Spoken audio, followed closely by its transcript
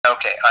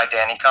Okay, I,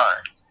 Danny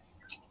Connor,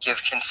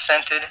 give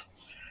consented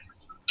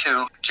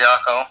to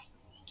Jaco,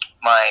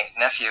 my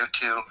nephew,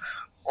 to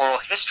oral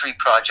history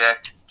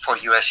project for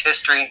U.S.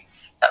 history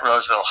at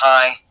Roseville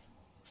High.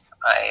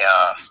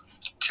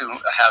 To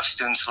have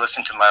students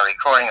listen to my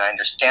recording. I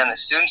understand that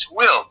students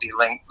will be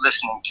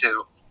listening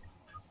to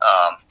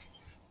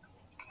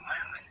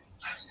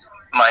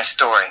my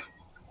story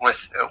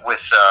with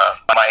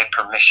my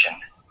permission.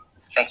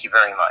 Thank you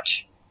very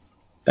much.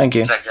 Thank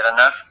you. Is that good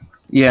enough?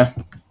 Yeah.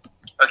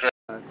 Okay.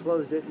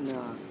 Closed it in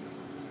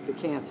the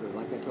cancer,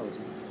 like I told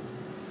you.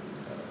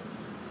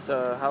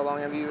 So how long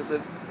have you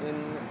lived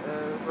in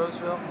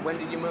Roseville? When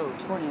did you move?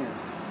 20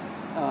 years.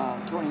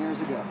 20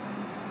 years ago.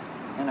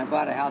 And I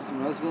bought a house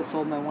in Roseville,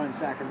 sold my one in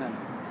Sacramento.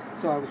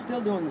 So I was still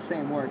doing the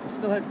same work. I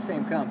still had the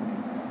same company.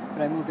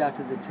 But I moved out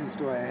to the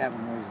two-story I have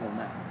in Roseville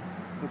now,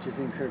 which is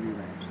in Kirby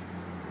Ranch.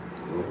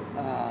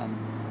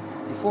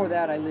 Before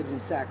that, I lived in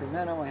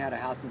Sacramento. I had a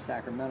house in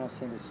Sacramento,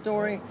 single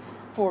story,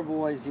 4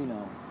 boys, you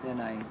know. Then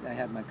I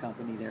had my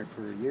company there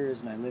for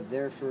years, and I lived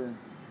there for,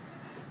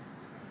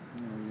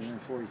 a year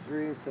and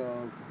 43,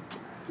 so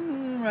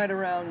right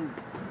around,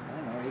 I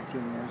don't know,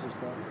 18 years or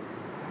so.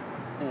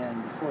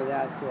 And before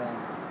that,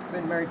 I've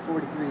been married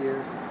 43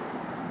 years.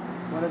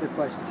 What other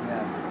questions you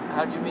have?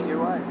 How'd you meet your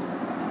wife?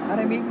 How'd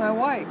I meet my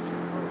wife?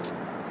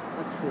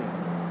 Let's see.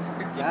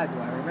 God, do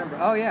I remember?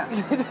 Oh, yeah.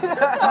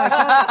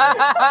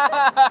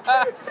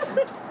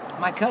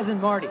 My cousin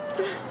Marty,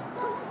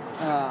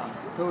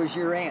 who is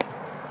your aunt.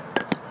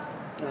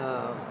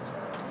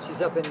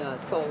 She's up in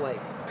Salt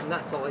Lake.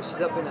 Not Salt Lake,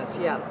 she's up in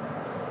Seattle.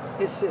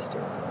 His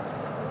sister,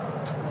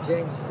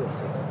 James'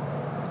 sister.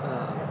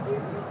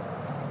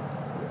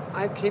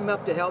 I came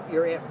up to help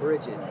your Aunt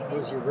Bridget,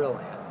 who's your real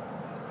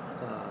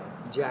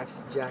aunt,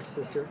 Jack's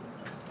sister.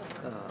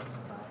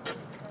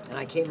 And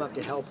I came up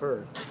to help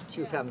her. She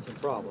was having some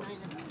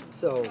problems.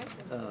 So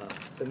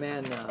the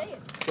man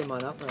came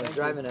on up, and I was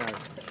driving a,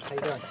 how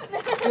you doing?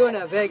 Doing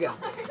a Vega.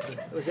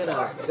 It was in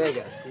a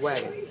Vega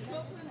wagon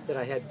that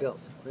I had built,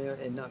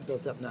 and not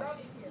built up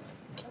nice.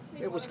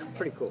 It was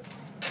pretty cool.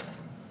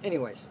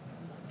 Anyways,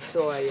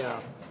 so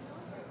I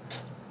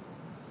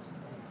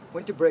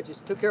went to Bridges,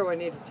 took care of what I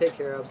needed to take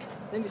care of,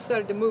 then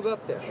decided to move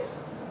up there.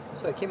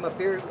 So I came up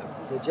here,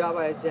 the job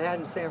I had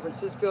in San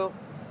Francisco,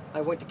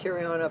 I went to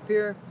carry on up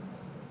here,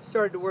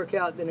 started to work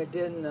out, then it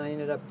didn't, I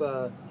ended up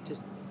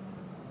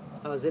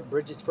I was at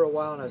Bridges for a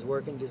while, and I was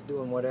working, just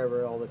doing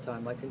whatever all the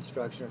time, like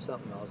construction or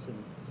something else,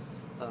 and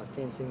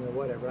fencing or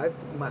whatever.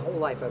 My whole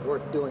life I've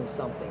worked doing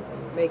something,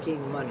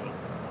 making money.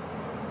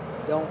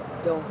 Don't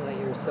let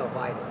yourself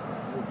idle,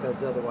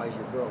 because otherwise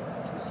you're broke.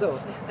 So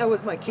that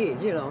was my key,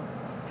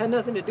 Had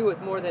nothing to do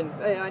with more than,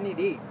 hey, I need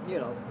to eat,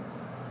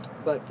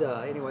 But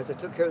anyways, I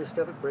took care of the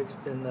stuff at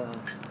Bridges, and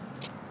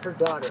her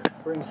daughter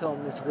brings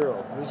home this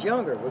girl who's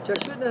younger, which I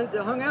shouldn't have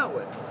hung out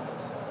with,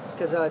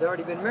 because I'd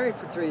already been married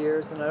for 3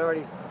 years, and I'd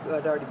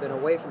already been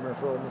away from her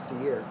for almost a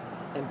year,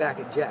 and back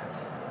at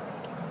Jack's,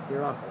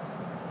 your uncle's,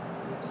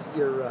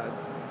 your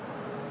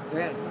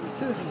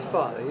Susie's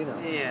father,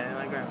 Yeah,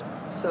 my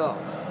grandpa. So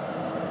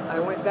I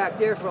went back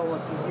there for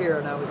almost a year,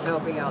 and I was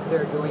helping out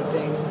there, doing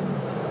things, and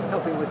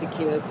helping with the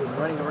kids, and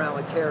running around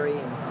with Terry,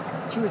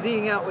 and she was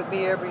eating out with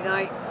me every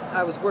night.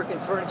 I was working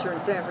furniture in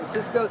San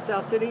Francisco,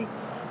 South City,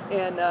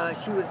 and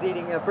she was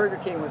eating Burger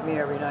King with me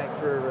every night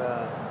for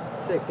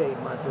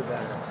 6-8 months or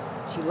better.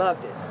 She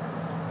loved it,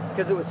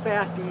 because it was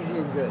fast, easy,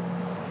 and good.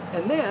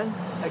 And then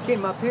I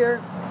came up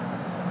here.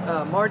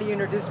 Marty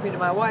introduced me to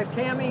my wife,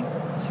 Tammy.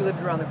 She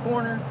lived around the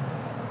corner.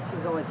 She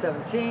was only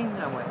 17.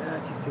 I went,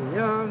 she's too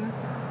young.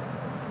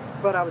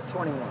 But I was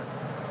 21.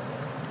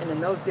 And in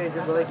those days,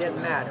 it really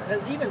didn't matter.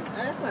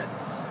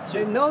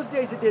 In those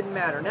days, it didn't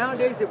matter.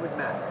 Nowadays, it would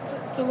matter.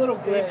 It's a little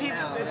gray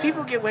now.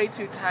 People get way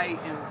too tight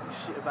and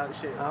shit about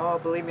shit. Oh,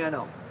 believe me, I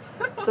know.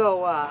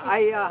 So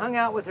I hung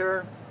out with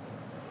her,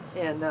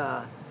 and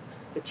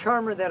the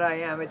charmer that I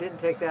am, it didn't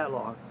take that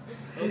long.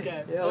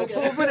 Okay.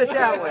 We'll put it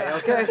that way,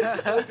 okay?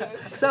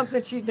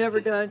 Something she'd never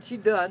done,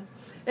 she'd done.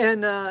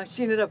 And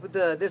she ended up with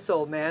this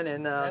old man.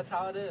 And that's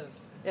how it is.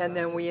 And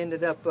then we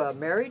ended up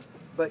married,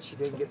 but she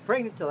didn't get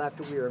pregnant until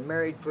after we were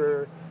married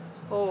for,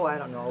 I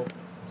don't know,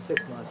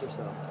 6 months or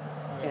so.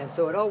 Right. And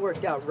so it all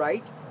worked out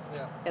right.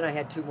 Yeah. And I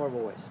had 2 more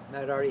boys.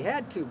 I'd already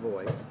had 2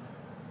 boys.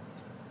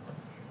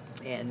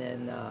 And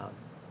then,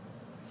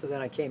 so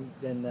then I came,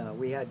 then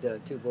we had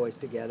 2 boys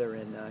together,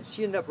 and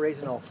she ended up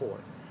raising all 4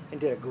 and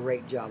did a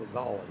great job of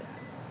all of that.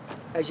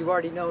 As you've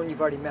already known,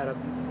 you've already met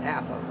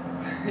half of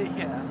them.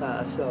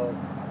 Yeah. So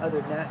other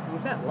than that,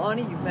 you've met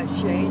Lonnie, you've met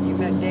Shane, you've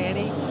met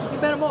Danny,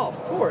 you've met them all,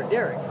 4,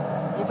 Derek.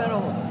 You've met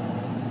all of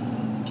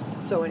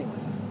them. So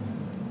anyways,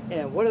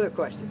 and what other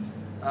question?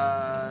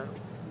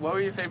 What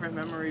were your favorite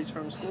memories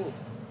from school?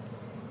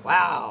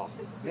 Wow,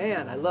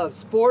 man, I love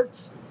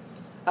sports.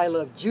 I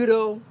love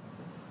judo,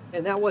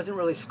 and that wasn't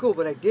really school,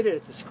 but I did it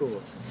at the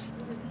schools.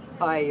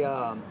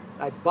 I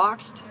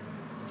boxed,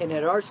 and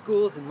at our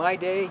schools in my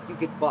day, you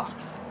could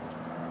box.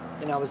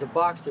 and I was a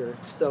boxer,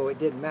 so it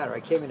didn't matter. I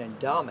came in and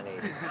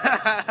dominated.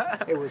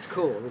 It was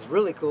cool. It was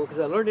really cool because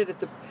I learned it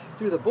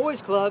through the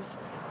boys' clubs,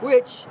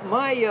 which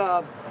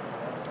I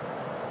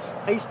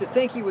used to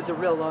think he was a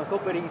real uncle,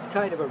 but he's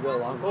kind of a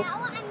real uncle.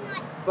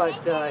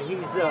 But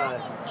he's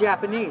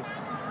Japanese.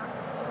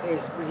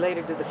 He's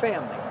related to the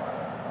family.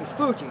 He's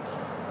Fuji's,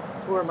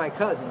 who are my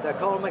cousins. I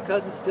call them my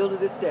cousins still to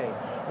this day.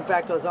 In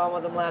fact, I was on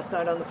with them last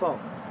night on the phone.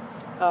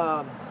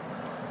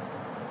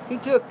 He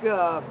took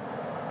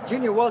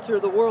junior welter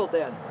of the world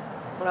then,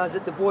 when I was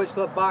at the boys'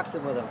 club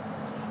boxing with him.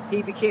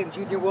 He became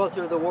junior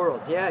welter of the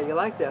world. Yeah, you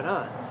like that,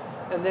 huh?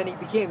 And then he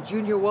became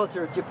junior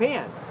welter of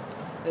Japan.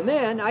 And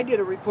then I did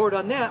a report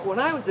on that when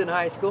I was in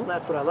high school. And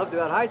that's what I loved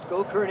about high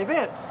school, current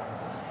events.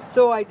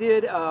 So I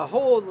did a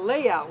whole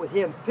layout with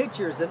him,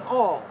 pictures and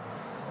all,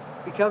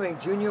 becoming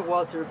junior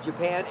welter of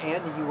Japan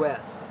and the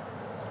U.S.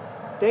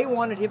 They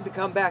wanted him to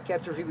come back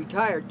after he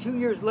retired 2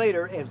 years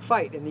later and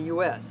fight in the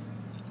U.S.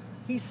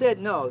 He said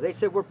no. They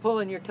said, we're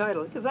pulling your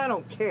title. Because I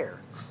don't care.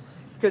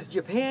 Because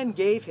Japan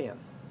gave him,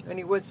 and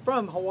he was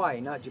from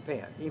Hawaii, not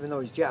Japan, even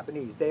though he's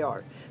Japanese. They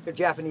are. They're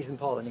Japanese and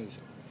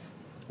Polynesian.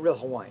 Real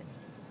Hawaiians.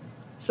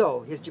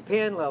 So his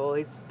Japan level,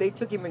 they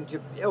took him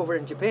over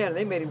in Japan, and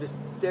they made him just,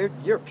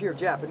 you're pure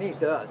Japanese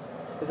to us.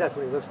 Because that's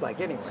what he looks like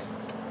anyway.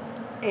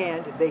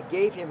 And they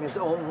gave him his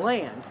own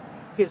land,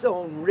 his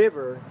own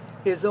river,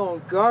 his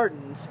own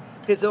gardens,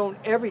 his own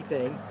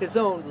everything, his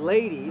own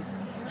ladies.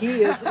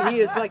 He is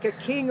like a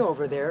king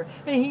over there,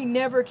 and he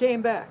never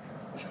came back.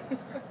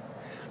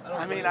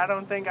 I mean, I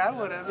don't think I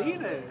would have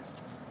either.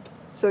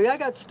 So yeah, I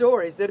got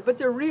stories but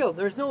they're real.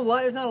 There's no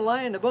lie. There's not a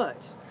lie in the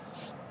bunch.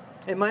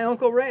 And my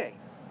Uncle Ray,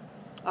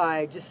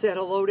 I just said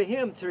hello to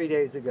him 3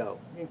 days ago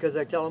because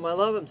I tell him I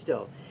love him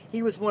still.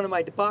 He was one of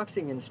my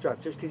boxing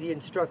instructors because he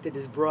instructed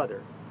his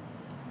brother,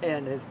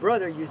 and his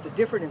brother used a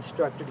different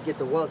instructor to get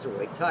the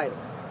welterweight title.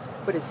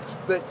 But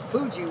Ray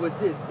Fuji was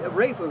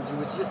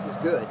just as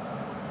good.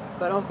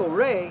 But Uncle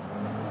Ray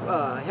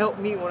helped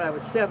me when I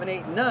was 7,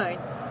 8, and 9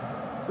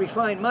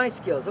 refine my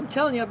skills. I'm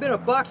telling you, I've been a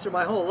boxer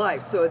my whole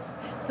life, so it's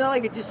not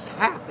like it just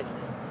happened.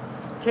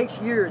 It takes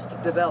years to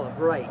develop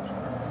right.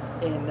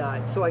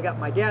 And so I got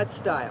my dad's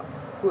style,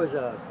 who was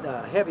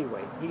a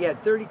heavyweight. He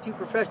had 32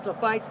 professional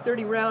fights,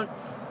 31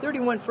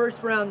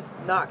 first-round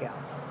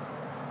knockouts,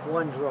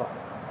 1 draw.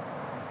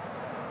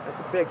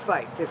 That's a big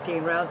fight,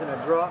 15 rounds and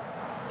a draw.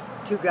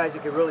 2 guys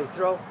that could really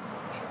throw.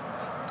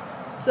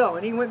 So,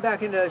 and he went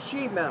back into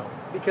sheet metal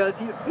because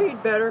he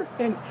paid better,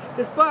 and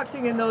because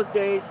boxing in those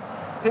days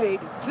paid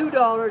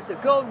 $2, a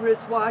gold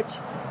wristwatch,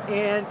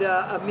 and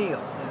a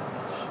meal.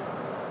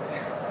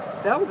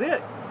 That was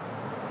it.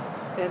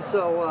 And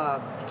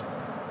so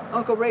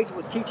Uncle Ray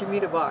was teaching me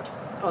to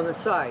box on the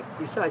side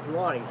besides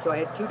Lonnie, so I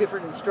had 2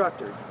 different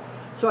instructors.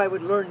 So I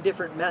would learn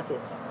different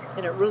methods,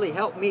 and it really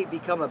helped me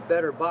become a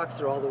better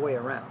boxer all the way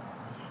around.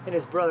 And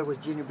his brother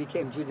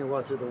became junior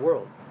welter of the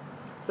world.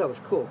 So that was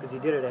cool because he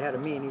did it ahead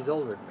of me, and he's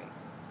older than me.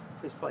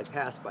 So he's probably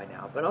passed by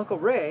now. But Uncle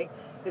Ray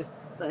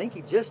I think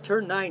he just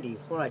turned 90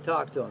 when I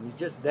talked to him. He's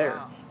just there.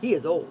 Wow. He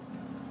is old.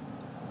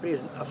 But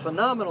he's a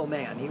phenomenal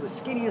man. He was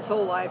skinny his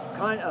whole life,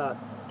 a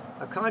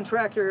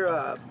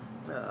contractor,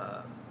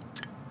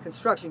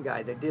 construction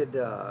guy that did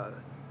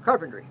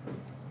carpentry.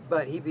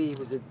 But he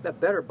was a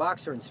better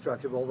boxer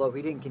instructor, although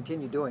he didn't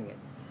continue doing it.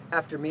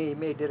 After me,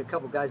 he did a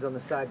couple guys on the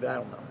side, but I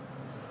don't know.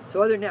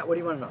 So other than that, what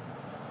do you want to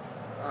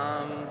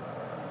know?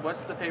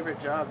 What's the favorite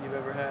job you've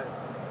ever had?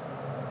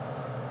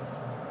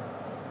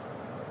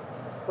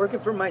 Working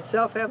for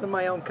myself, having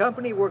my own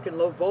company, working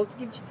low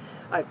voltage.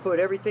 I've put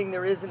everything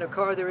there is in a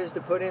car there is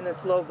to put in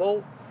that's low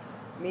volt.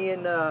 Me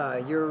and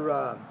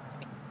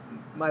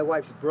my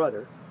wife's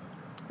brother,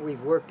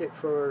 we've worked it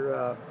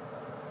for,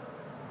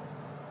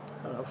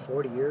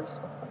 40 years,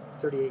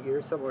 38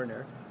 years, somewhere in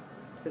there.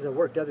 Because I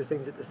worked other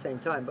things at the same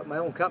time, but my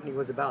own company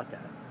was about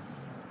that.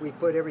 We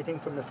put everything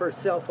from the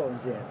first cell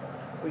phones in.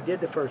 We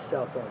did the first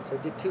cell phones. I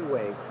did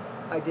 2-ways.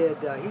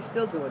 He's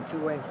still doing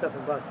 2-way and stuff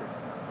in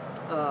buses.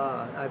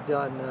 I've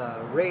done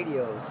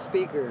radios,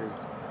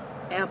 speakers,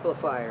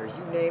 amplifiers,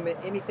 you name it,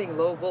 anything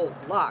low volt,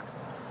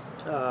 locks,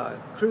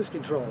 cruise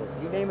controls,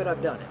 you name it,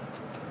 I've done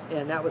it.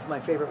 And that was my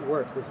favorite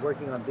work, was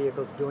working on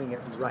vehicles, doing it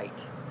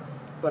right.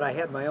 But I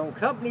had my own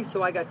company,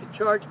 so I got to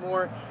charge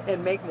more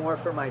and make more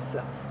for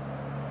myself.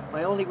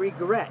 My only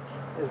regret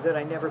is that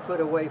I never put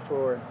away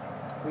for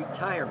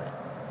retirement.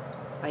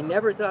 I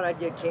never thought I'd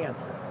get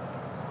cancer.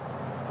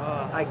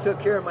 I took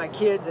care of my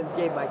kids and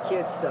gave my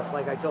kids stuff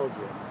like I told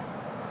you.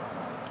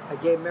 I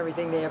gave them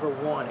everything they ever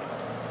wanted.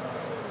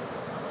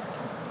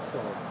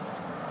 So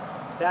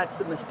that's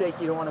the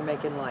mistake you don't want to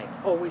make in life.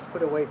 Always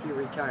put away for your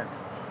retirement.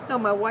 Now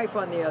my wife,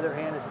 on the other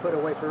hand, has put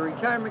away for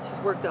retirement.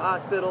 She's worked the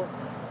hospital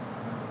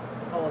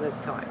all this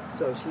time.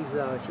 So she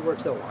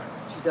works OR.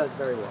 She does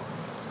very well.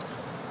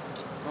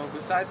 Well,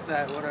 besides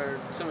that, what are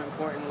some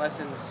important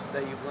lessons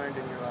that you've learned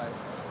in your life?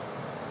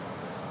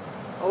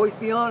 Always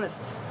be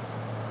honest.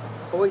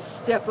 Always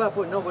step up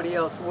when nobody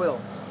else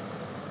will.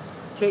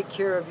 Take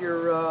care of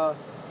your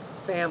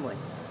family.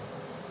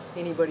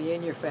 Anybody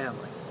in your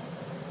family.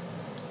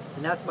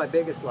 And that's my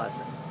biggest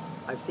lesson.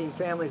 I've seen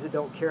families that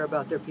don't care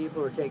about their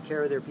people or take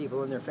care of their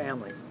people and their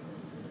families.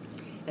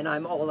 And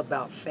I'm all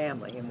about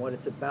family and what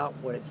it's about,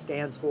 what it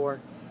stands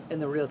for,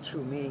 and the real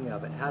true meaning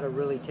of it, how to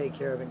really take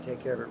care of it and take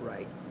care of it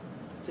right.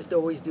 Just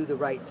always do the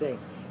right thing.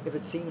 If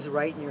it seems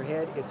right in your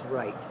head, it's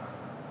right.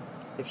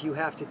 If you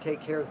have to take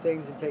care of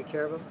things and take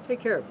care of them, take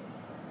care of them.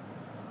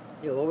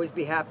 You'll always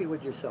be happy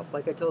with yourself.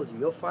 Like I told you,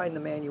 you'll find the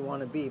man you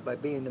want to be by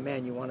being the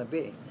man you want to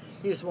be.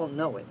 You just won't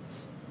know it.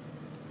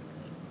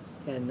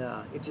 And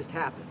it just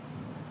happens.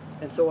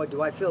 And so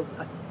do I feel...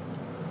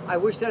 I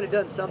wish I'd have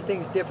done some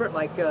things different,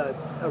 like a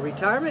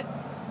retirement.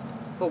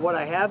 But what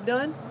I have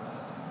done,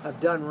 I've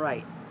done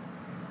right.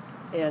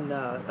 And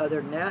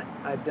other than that,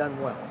 I've done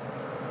well.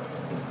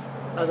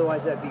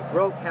 Otherwise, I'd be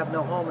broke, have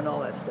no home, and all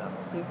that stuff.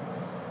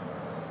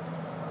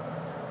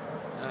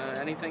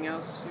 Anything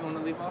else you want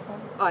to leave off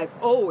on? I've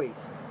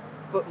always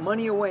put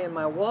money away in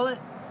my wallet.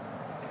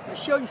 I'll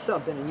show you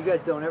something, and you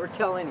guys don't ever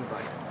tell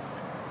anybody.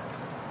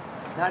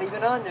 Not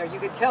even on there. You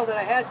could tell that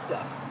I had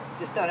stuff,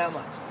 just not how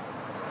much.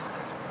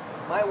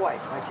 My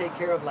wife, I take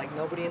care of like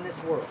nobody in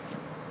this world.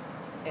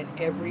 And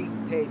every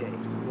payday,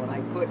 when I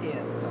put in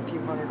a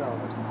few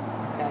 $100s,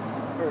 that's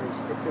hers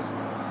for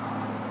Christmases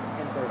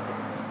and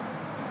birthdays.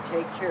 You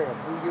take care of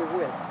who you're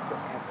with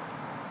forever.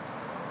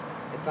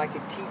 If I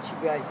could teach you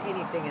guys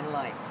anything in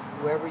life,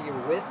 whoever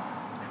you're with,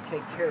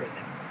 take care of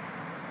them.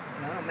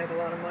 And I don't make a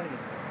lot of money,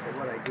 but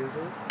what I do,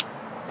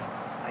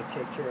 I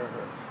take care of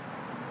her.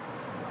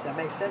 Does that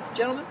make sense,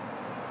 gentlemen?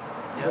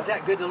 Yep. Was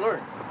that good to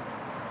learn?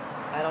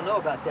 I don't know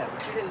about that,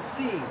 but you didn't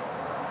see.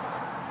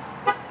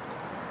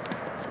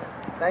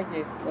 Thank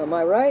you. Am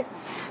I right?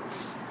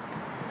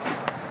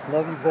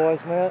 Love you boys,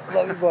 man.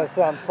 Love you boys.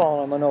 So I'm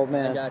falling. I'm an old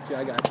man. I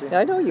got you.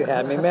 I know you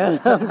had me, man.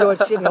 I'm going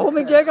shit. Hold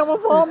me, Jake. I'm going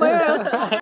to fall on my ass.